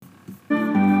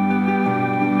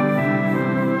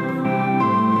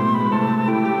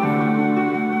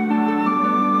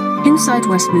Inside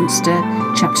Westminster,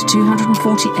 Chapter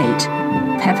 248,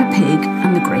 Peppa Pig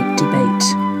and the Great Debate.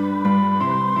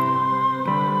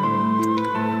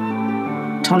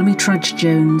 Ptolemy Trudge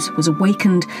Jones was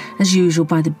awakened as usual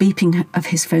by the beeping of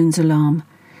his phone's alarm.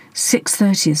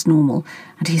 6:30 as normal,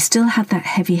 and he still had that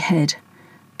heavy head,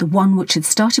 the one which had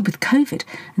started with COVID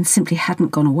and simply hadn't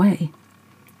gone away.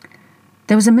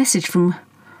 There was a message from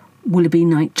Willoughby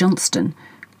Knight Johnston.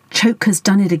 "Choke has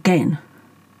done it again."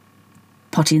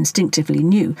 Potty instinctively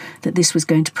knew that this was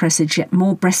going to presage yet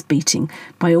more breastbeating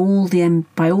by all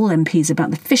MPs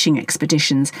about the fishing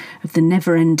expeditions of the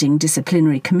never-ending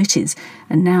disciplinary committees,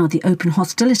 and now the open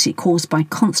hostility caused by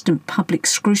constant public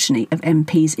scrutiny of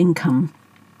MPs' income.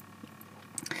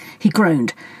 He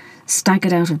groaned,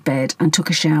 staggered out of bed and took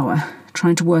a shower,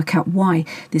 trying to work out why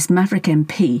this maverick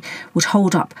MP would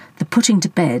hold up the putting to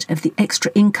bed of the extra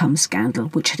income scandal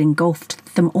which had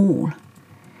engulfed them all.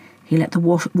 He let the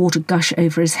water gush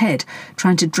over his head,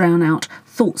 trying to drown out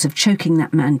thoughts of choking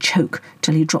that man choke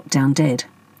till he dropped down dead.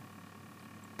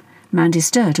 Mandy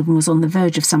stirred and was on the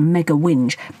verge of some mega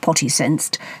whinge, Potty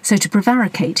sensed, so to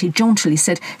prevaricate he jauntily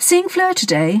said, "Seeing Fleur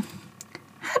today?"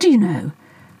 "How do you know?"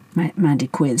 Mandy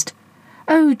quizzed.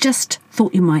 "Oh, just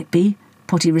thought you might be,"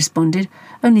 Potty responded.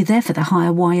 "Only they're for the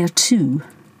higher wire too."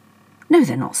 "No,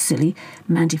 they're not, silly,"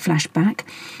 Mandy flashed back.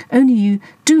 "Only you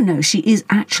do know she is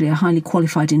actually a highly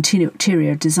qualified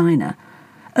interior designer.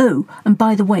 Oh, and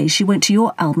by the way, she went to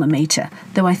your alma mater,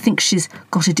 though I think she's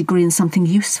got a degree in something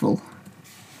useful."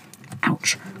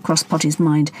 Ouch, crossed Potty's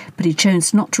mind, but he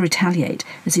chose not to retaliate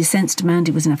as he sensed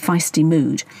Mandy was in a feisty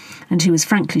mood, and he was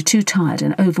frankly too tired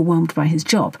and overwhelmed by his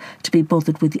job to be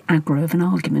bothered with the aggro of an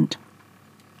argument.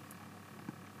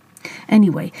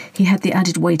 Anyway, he had the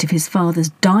added weight of his father's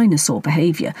dinosaur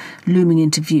behaviour looming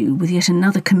into view, with yet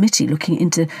another committee looking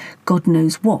into God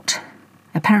knows what.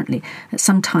 Apparently, at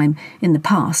some time in the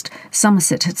past,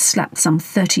 Somerset had slapped some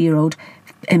 30-year-old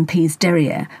MP's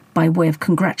derriere by way of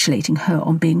congratulating her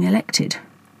on being elected.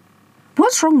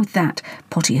 What's wrong with that?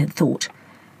 Potty had thought.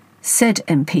 Said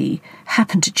MP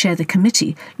happened to chair the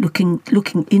committee looking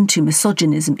into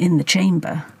misogynism in the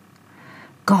chamber.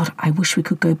 God, I wish we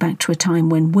could go back to a time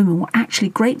when women were actually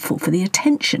grateful for the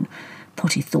attention,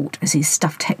 Potty thought as he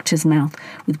stuffed Hector's mouth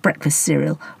with breakfast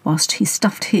cereal whilst he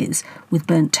stuffed his with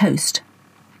burnt toast.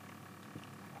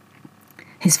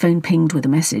 His phone pinged with a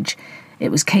message.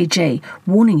 It was KJ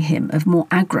warning him of more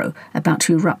aggro about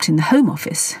to erupt in the Home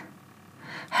Office.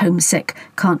 "Homesec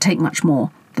can't take much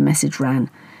more," the message ran.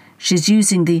 "She's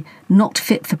using the not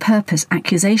fit for purpose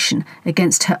accusation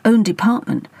against her own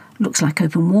department. Looks like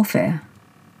open warfare."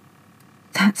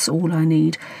 "That's all I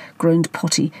need," groaned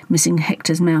Potty, missing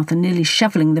Hector's mouth and nearly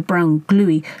shoveling the brown,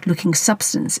 gluey-looking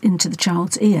substance into the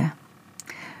child's ear.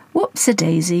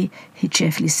 "Whoops-a-daisy," he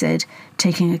cheerfully said,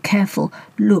 taking a careful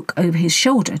look over his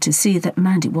shoulder to see that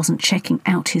Mandy wasn't checking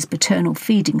out his paternal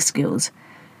feeding skills.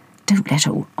 "Don't let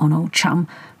on, old chum,"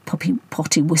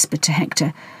 Potty whispered to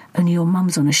Hector. "Only your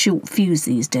mum's on a short fuse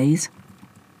these days."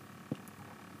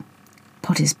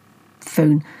 Potty's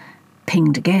phone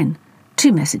pinged again.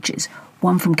 2 messages.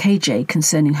 One from KJ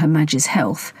concerning Her Madge's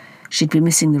health. She'd be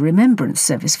missing the remembrance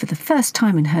service for the first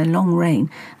time in her long reign,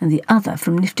 and the other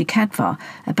from Nifty Cadvar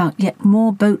about yet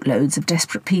more boatloads of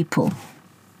desperate people.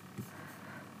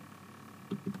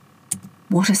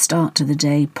 What a start to the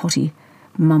day, Potty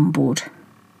mumbled,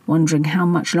 wondering how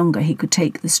much longer he could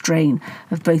take the strain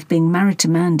of both being married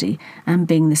to Mandy and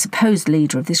being the supposed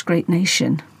leader of this great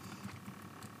nation.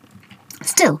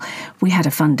 "Still, we had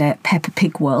a fun day at Peppa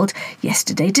Pig World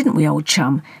yesterday, didn't we, old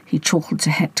chum?" he chortled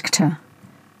to Hector.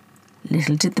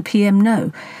 Little did the PM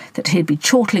know that he'd be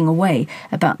chortling away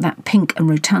about that pink and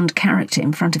rotund character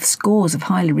in front of scores of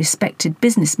highly respected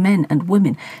businessmen and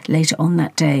women later on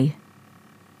that day.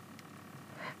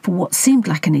 For what seemed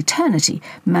like an eternity,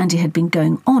 Mandy had been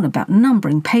going on about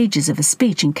numbering pages of a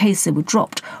speech in case they were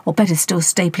dropped, or better still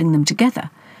stapling them together.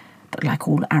 But like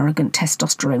all arrogant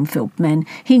testosterone-filled men,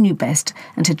 he knew best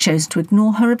and had chosen to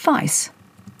ignore her advice.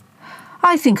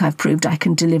 "I think I've proved I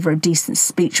can deliver a decent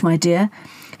speech, my dear,"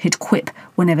 he'd quip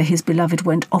whenever his beloved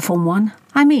went off on one.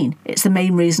 "I mean, it's the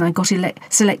main reason I got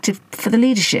selected for the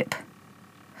leadership."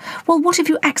 "Well, what if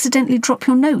you accidentally drop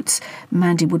your notes?"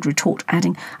 Mandy would retort,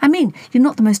 adding, "I mean, you're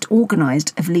not the most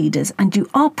organised of leaders, and you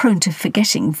are prone to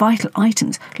forgetting vital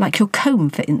items, like your comb,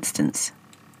 for instance."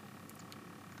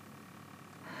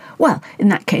 "Well, in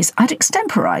that case, I'd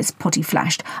extemporise," Potty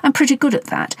flashed. "I'm pretty good at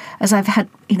that, as I've had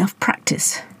enough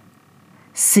practice."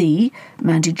 "See,"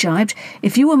 Mandy jibed,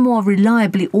 "if you were more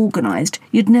reliably organised,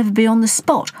 you'd never be on the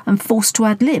spot and forced to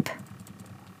ad-lib."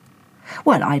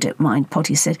 "Well, I don't mind,"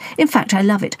 Potty said. "In fact, I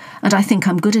love it, and I think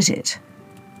I'm good at it."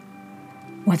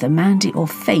 Whether Mandy or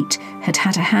fate had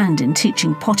had a hand in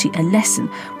teaching Potty a lesson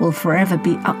will forever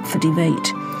be up for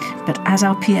debate. But as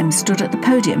our PM stood at the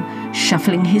podium,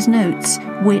 shuffling his notes,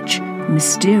 which,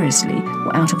 mysteriously,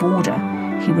 were out of order,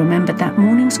 he remembered that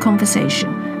morning's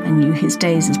conversation and knew his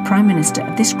days as Prime Minister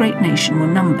of this great nation were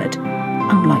numbered,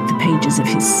 unlike the pages of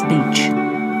his speech.